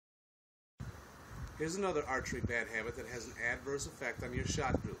Here's another archery bad habit that has an adverse effect on your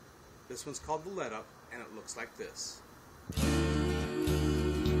shot group. This one's called the let up, and it looks like this.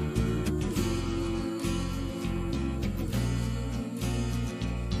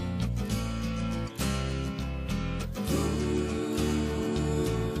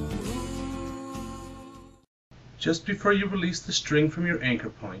 Just before you release the string from your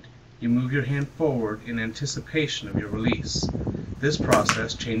anchor point, you move your hand forward in anticipation of your release. This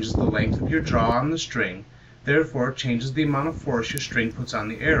process changes the length of your draw on the string, therefore changes the amount of force your string puts on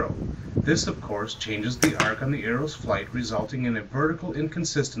the arrow. This, of course, changes the arc on the arrow's flight, resulting in a vertical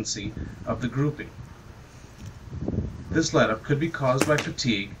inconsistency of the grouping. This let-up could be caused by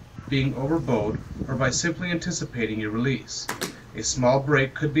fatigue, being overbowed, or by simply anticipating your release. A small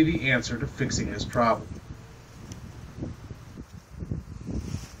break could be the answer to fixing this problem.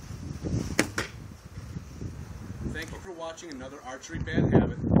 Thank you for watching another archery bad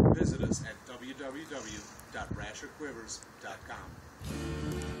habit. Visit us at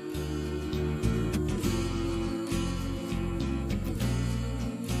www.rasherquivers.com.